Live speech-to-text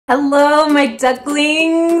Hello, my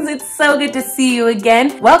ducklings. It's so good to see you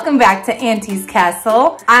again. Welcome back to Auntie's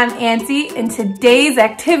Castle. I'm Auntie, and today's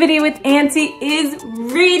activity with Auntie is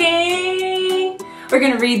reading. We're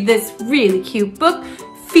gonna read this really cute book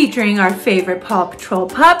featuring our favorite Paw Patrol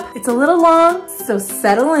pup. It's a little long, so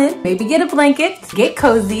settle in, maybe get a blanket, get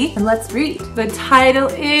cozy, and let's read. The title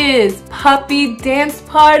is Puppy Dance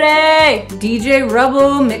Party. DJ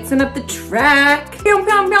Rubble mixing up the track. Pew,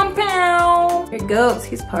 pew, pew, pew. Here it goes,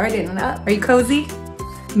 he's partying it up. Are you cozy?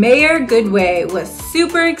 Mayor Goodway was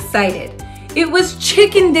super excited. It was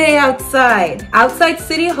chicken day outside. Outside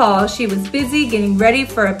City Hall, she was busy getting ready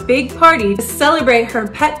for a big party to celebrate her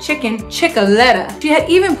pet chicken, Chicoletta. She had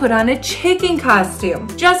even put on a chicken costume.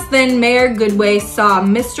 Just then, Mayor Goodway saw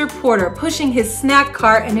Mr. Porter pushing his snack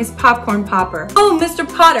cart and his popcorn popper. "Oh, Mr.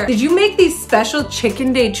 Potter, did you make these special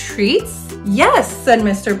chicken day treats?" "Yes," said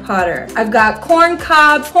Mr. Potter. "I've got corn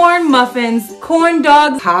cobs, corn muffins, corn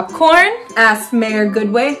dogs." "Popcorn?" asked Mayor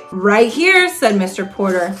Goodway. "Right here," said Mr.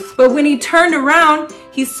 Porter. But when he turned around,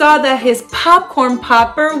 he saw that his popcorn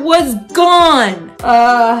popper was gone.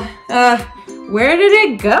 Where did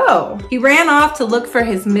it go? He ran off to look for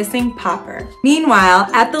his missing popper. Meanwhile,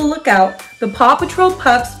 at the lookout, the Paw Patrol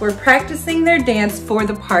pups were practicing their dance for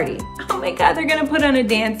the party. Oh my God, they're gonna put on a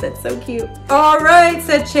dance. That's so cute. "All right,"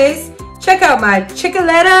 said Chase. "Check out my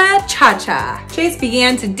Chicoletta Cha-Cha." Chase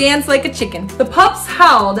began to dance like a chicken. The pups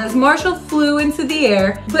howled as Marshall flew into the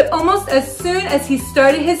air, but almost as soon as he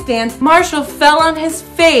started his dance, Marshall fell on his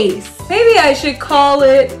face. Maybe I should call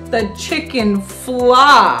it the chicken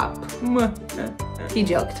flop. He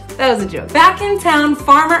joked. That was a joke. Back in town,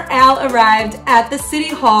 Farmer Al arrived at the City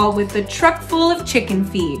Hall with a truck full of chicken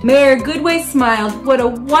feed. Mayor Goodway smiled. What a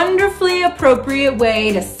wonderfully appropriate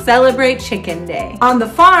way to celebrate Chicken Day. "On the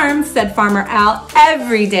farm," said Farmer Al,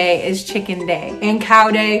 "every day is Chicken Day, and Cow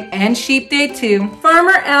Day, and Sheep Day too."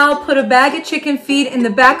 Farmer Al put a bag of chicken feed in the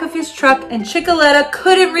back of his truck, and Chicoletta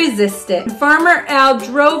couldn't resist it. When Farmer Al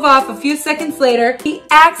drove off a few seconds later, he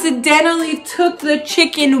accidentally took the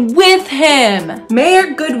chicken with him.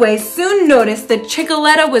 Mayor Goodway soon noticed that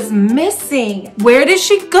Chicoletta was missing. Where did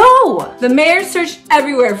she go? The mayor searched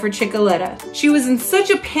everywhere for Chicoletta. She was in such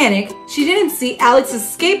a panic, she didn't see Alex's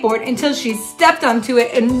skateboard until she stepped onto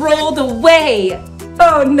it and rolled away.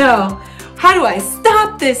 Oh no! How do I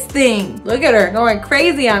stop this thing? Look at her going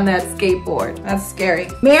crazy on that skateboard. That's scary.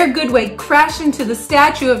 Mayor Goodway crashed into the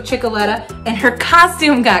statue of Chicoletta and her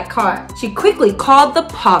costume got caught. She quickly called the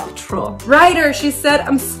Paw Patrol. "Ryder," she said,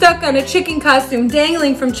 "I'm stuck on a chicken costume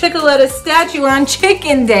dangling from Chicoletta's statue on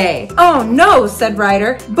Chicken Day." "Oh no," said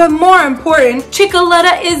Ryder. "But more important,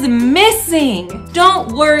 Chicoletta is missing."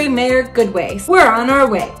 "Don't worry, Mayor Goodway. We're on our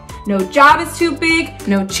way. No job is too big,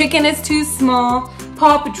 no chicken is too small.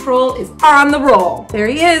 Paw Patrol is on the roll." There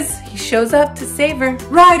he is. He shows up to save her.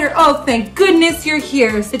 "Ryder, oh thank goodness you're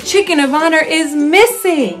here. The chicken of honor is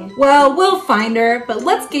missing." "Well, we'll find her, but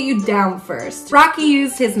let's get you down first." Rocky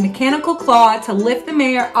used his mechanical claw to lift the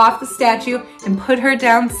mayor off the statue and put her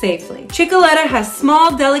down safely. "Chicoletta has small,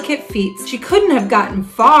 delicate feet. She couldn't have gotten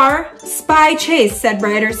far." "Spy Chase," said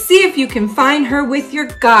Ryder. "See if you can find her with your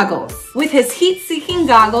goggles." With his heat-seeking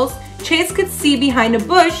goggles, Chase could see behind a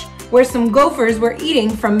bush where some gophers were eating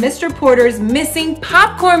from Mr. Porter's missing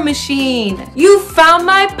popcorn machine. "You found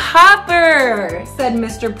my popper," said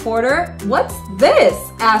Mr. Porter. "What's this?"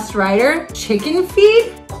 asked Ryder. "Chicken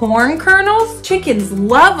feed? Corn kernels? Chickens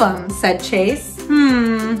love them," said Chase.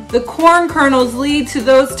 The corn kernels lead to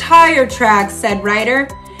those tire tracks," said Ryder.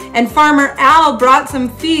 "And Farmer Al brought some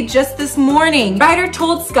feed just this morning." Ryder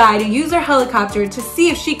told Sky to use her helicopter to see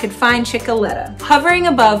if she could find Chicoletta. Hovering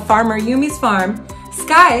above Farmer Yumi's farm,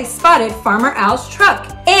 Sky spotted Farmer Al's truck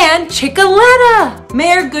and Chicoletta!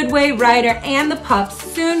 Mayor Goodway, Ryder, and the pups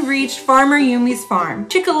soon reached Farmer Yumi's farm.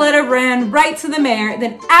 Chicoletta ran right to the mayor,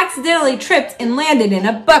 then accidentally tripped and landed in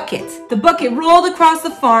a bucket. The bucket rolled across the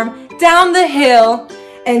farm, down the hill,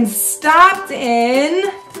 and stopped in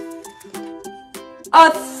a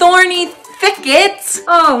thorny thicket.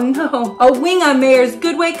 Oh no! A wing on Mayor's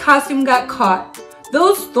Goodway costume got caught.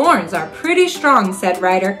 "Those thorns are pretty strong," said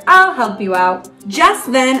Ryder. "I'll help you out."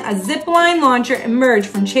 Just then, a zipline launcher emerged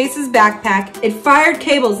from Chase's backpack. It fired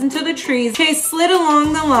cables into the trees. Chase slid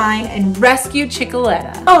along the line and rescued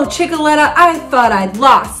Chicoletta. "Oh, Chicoletta, I thought I'd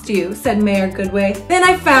lost you," said Mayor Goodway. "Then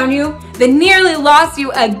I found you, then nearly lost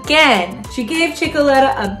you again." She gave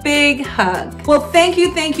Chicoletta a big hug. "Well, thank you,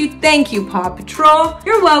 Paw Patrol.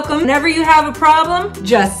 You're welcome. Whenever you have a problem,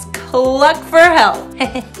 just cluck for help."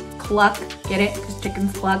 Cluck, get it? Because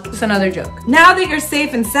chickens cluck. It's another joke. "Now that you're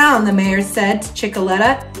safe and sound," the mayor said to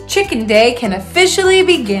Chicoletta, "Chicken Day can officially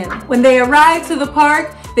begin." When they arrived to the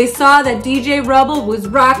park, they saw that DJ Rubble was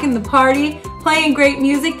rocking the party, playing great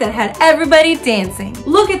music that had everybody dancing.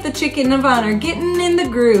 Look at the chicken of honor getting in the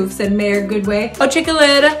groove, said Mayor Goodway. Oh,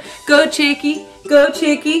 Chickaletta, go chickie,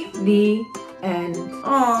 the end.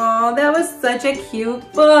 Aw, that was such a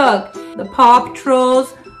cute book. The Paw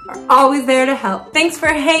Patrols are always there to help. Thanks for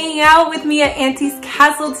hanging out with me at Auntie's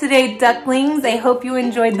Castle today, ducklings. I hope you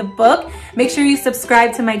enjoyed the book. Make sure you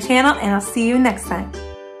subscribe to my channel, and I'll see you next time.